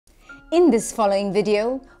In this following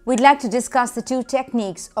video, we'd like to discuss the two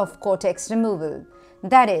techniques of cortex removal.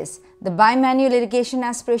 That is, the bimanual irrigation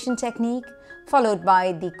aspiration technique followed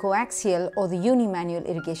by the coaxial or the unimanual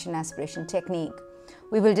irrigation aspiration technique.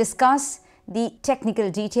 We will discuss the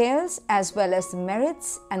technical details as well as the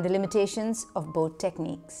merits and the limitations of both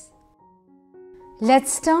techniques.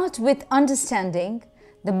 Let's start with understanding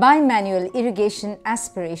the bimanual irrigation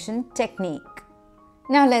aspiration technique.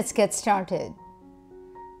 Now let's get started.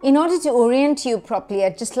 In order to orient you properly,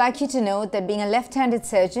 I'd just like you to know that being a left-handed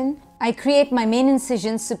surgeon, I create my main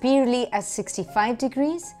incision superiorly at 65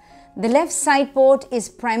 degrees. The left side port is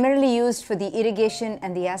primarily used for the irrigation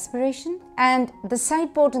and the aspiration, and the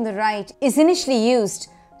side port on the right is initially used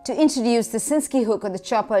to introduce the Sinskey hook or the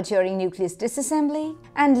chopper during nucleus disassembly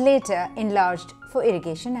and later enlarged for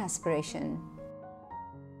irrigation aspiration.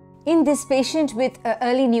 In this patient with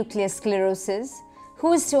early nuclear sclerosis,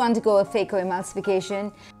 who is to undergo a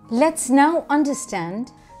phacoemulsification, let's now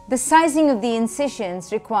understand the sizing of the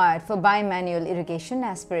incisions required for bimanual irrigation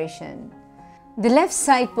aspiration. The left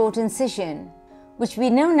side port incision, which we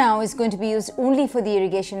know now is going to be used only for the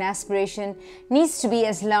irrigation aspiration, needs to be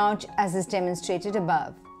as large as is demonstrated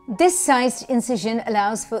above. This sized incision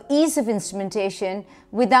allows for ease of instrumentation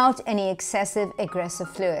without any excessive aggressive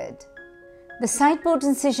fluid. The side port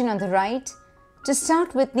incision on the right, to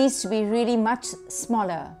start with, needs to be really much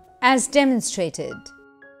smaller, as demonstrated.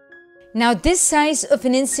 Now this size of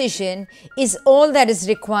an incision is all that is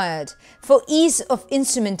required for ease of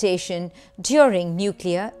instrumentation during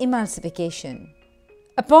nuclear emulsification.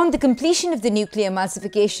 Upon the completion of the nuclear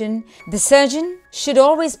emulsification, the surgeon should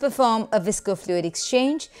always perform a viscofluid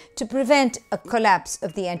exchange to prevent a collapse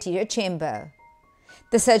of the anterior chamber.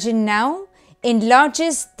 The surgeon now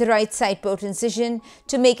enlarges the right side port incision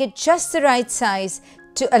to make it just the right size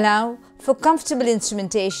to allow for comfortable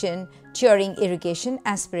instrumentation during irrigation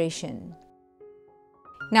aspiration.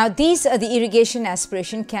 Now these are the irrigation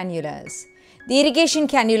aspiration cannulas. The irrigation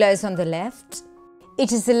cannula is on the left.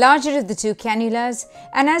 It is the larger of the two cannulas,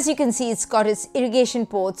 and as you can see, it's got its irrigation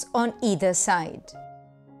ports on either side.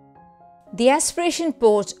 The aspiration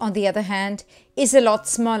port, on the other hand, is a lot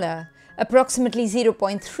smaller, approximately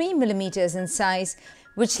 0.3 millimeters in size,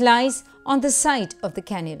 which lies on the side of the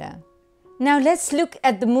cannula. Now let's look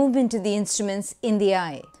at the movement of the instruments in the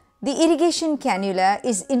eye. The irrigation cannula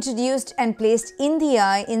is introduced and placed in the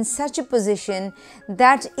eye in such a position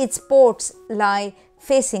that its ports lie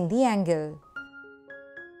facing the angle.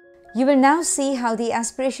 You will now see how the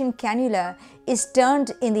aspiration cannula is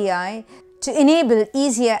turned in the eye to enable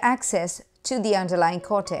easier access to the underlying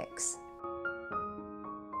cortex.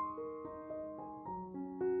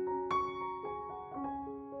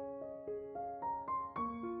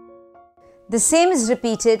 The same is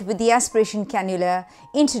repeated with the aspiration cannula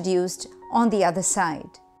introduced on the other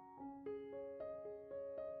side.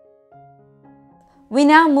 We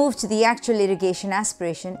now move to the actual irrigation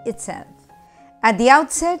aspiration itself. At the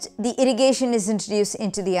outset, the irrigation is introduced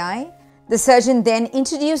into the eye. The surgeon then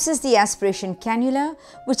introduces the aspiration cannula,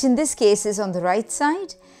 which in this case is on the right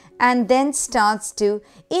side, and then starts to,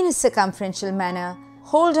 in a circumferential manner,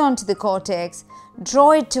 hold on to the cortex,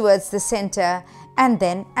 draw it towards the center, and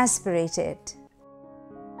then aspirate it.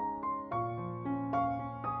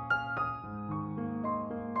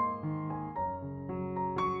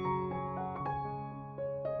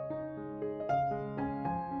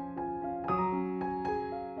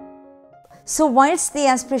 So whilst the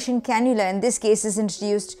aspiration cannula in this case is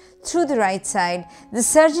introduced through the right side, the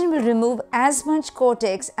surgeon will remove as much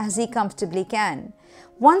cortex as he comfortably can.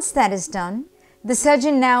 Once that is done, the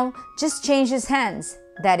surgeon now just changes hands.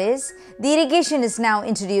 That is, the irrigation is now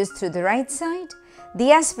introduced through the right side,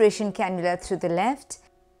 the aspiration cannula through the left,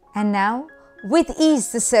 and now with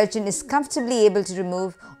ease the surgeon is comfortably able to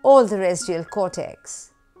remove all the residual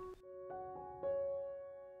cortex.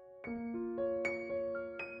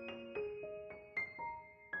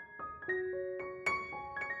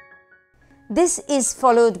 This is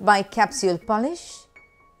followed by capsule polish,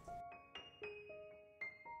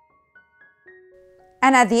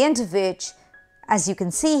 and at the end of which, as you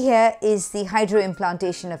can see here, is the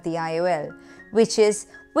hydroimplantation of the IOL, which is,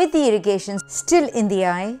 with the irrigation still in the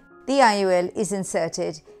eye, the IOL is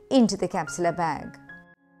inserted into the capsular bag.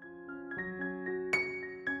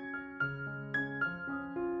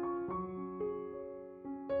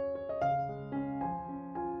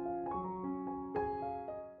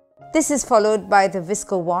 This is followed by the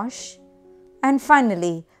visco wash and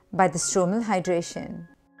finally by the stromal hydration.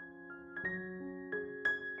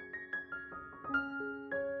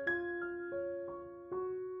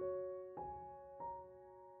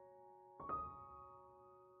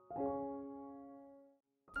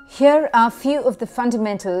 Here are a few of the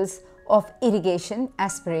fundamentals of irrigation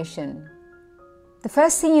aspiration. The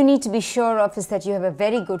first thing you need to be sure of is that you have a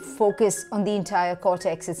very good focus on the entire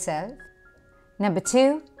cortex itself. Number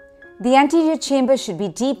 2, the anterior chamber should be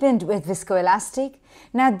deepened with viscoelastic.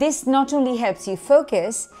 Now this not only helps you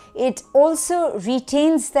focus, it also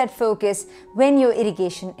retains that focus when your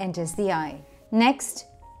irrigation enters the eye. Next,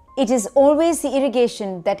 it is always the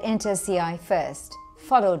irrigation that enters the eye first,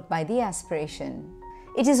 followed by the aspiration.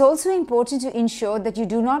 It is also important to ensure that you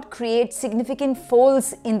do not create significant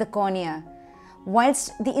folds in the cornea,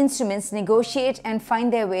 whilst the instruments negotiate and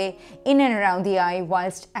find their way in and around the eye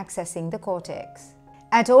whilst accessing the cortex.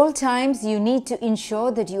 At all times, you need to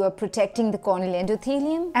ensure that you are protecting the corneal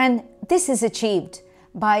endothelium, and this is achieved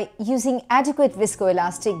by using adequate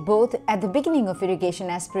viscoelastic both at the beginning of irrigation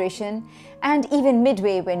aspiration and even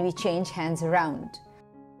midway when we change hands around.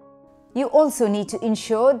 You also need to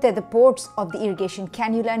ensure that the ports of the irrigation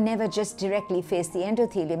cannula never just directly face the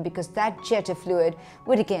endothelium, because that jet of fluid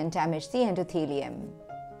would again damage the endothelium.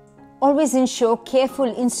 Always ensure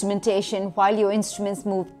careful instrumentation while your instruments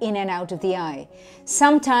move in and out of the eye.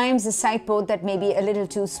 Sometimes a side port that may be a little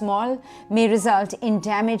too small may result in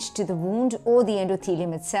damage to the wound or the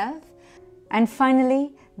endothelium itself. And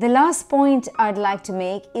finally, the last point I'd like to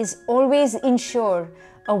make is always ensure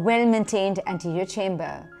a well-maintained anterior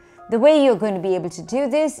chamber. The way you're going to be able to do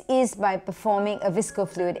this is by performing a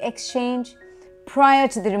viscofluid exchange prior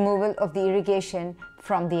to the removal of the irrigation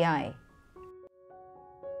from the eye.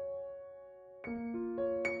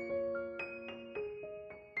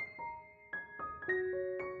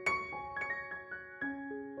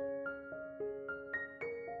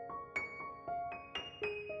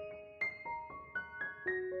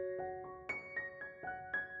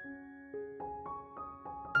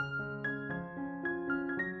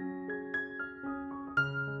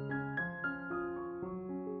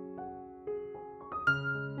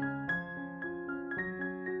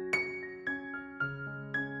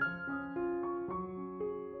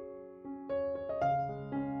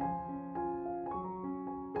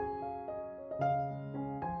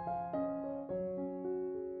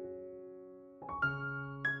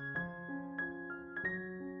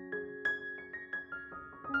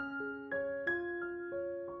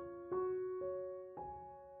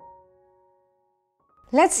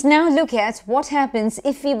 Let's now look at what happens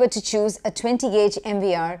if we were to choose a 20 gauge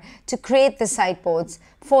MVR to create the side ports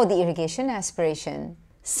for the irrigation aspiration.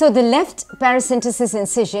 So the left paracentesis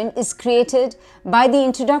incision is created by the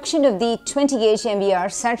introduction of the 20 gauge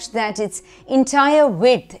MVR such that its entire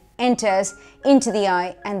width enters into the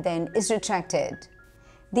eye and then is retracted.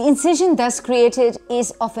 The incision thus created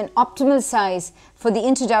is of an optimal size for the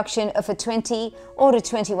introduction of a 20 or a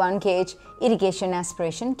 21 gauge irrigation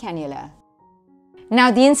aspiration cannula. Now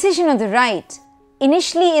the incision on the right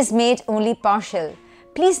initially is made only partial.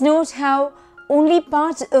 Please note how only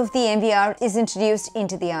part of the MVR is introduced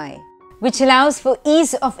into the eye, which allows for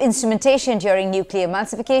ease of instrumentation during nuclear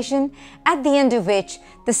emulsification, at the end of which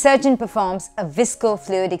the surgeon performs a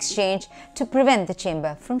visco-fluid exchange to prevent the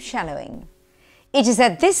chamber from shallowing. It is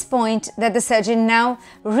at this point that the surgeon now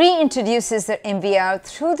reintroduces the MVR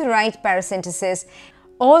through the right paracentesis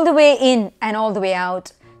all the way in and all the way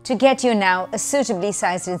out to get you now a suitably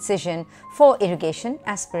sized incision for irrigation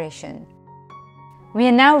aspiration. We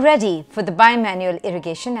are now ready for the bimanual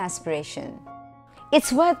irrigation aspiration.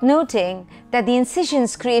 It's worth noting that the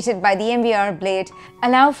incisions created by the MVR blade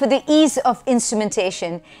allow for the ease of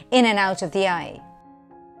instrumentation in and out of the eye.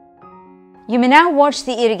 You may now watch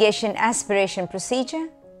the irrigation aspiration procedure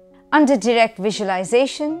under direct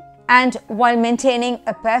visualization, and while maintaining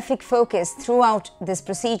a perfect focus throughout this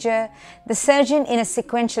procedure, the surgeon in a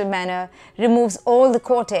sequential manner removes all the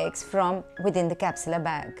cortex from within the capsular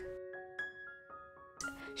bag.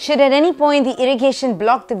 Should at any point the irrigation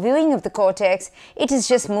block the viewing of the cortex, it is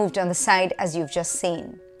just moved on the side as you've just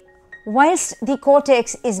seen. Whilst the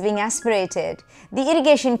cortex is being aspirated, the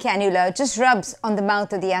irrigation cannula just rubs on the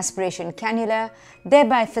mouth of the aspiration cannula,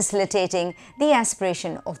 thereby facilitating the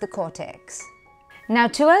aspiration of the cortex. Now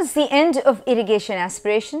towards the end of irrigation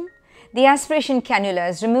aspiration, the aspiration cannula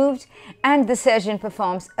is removed and the surgeon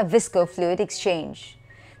performs a visco-fluid exchange.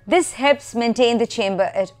 This helps maintain the chamber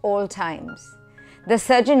at all times. The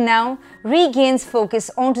surgeon now regains focus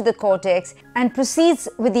onto the cortex and proceeds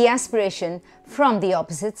with the aspiration from the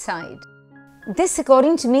opposite side. This,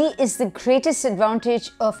 according to me, is the greatest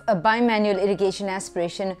advantage of a bimanual irrigation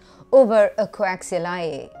aspiration over a coaxial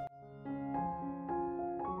IA.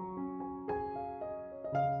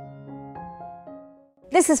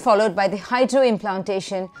 This is followed by the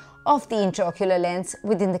hydroimplantation of the intraocular lens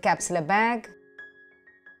within the capsular bag.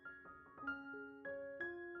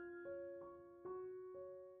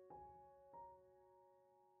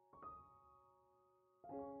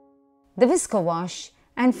 the visco wash,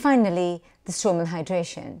 and finally the stromal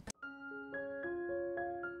hydration.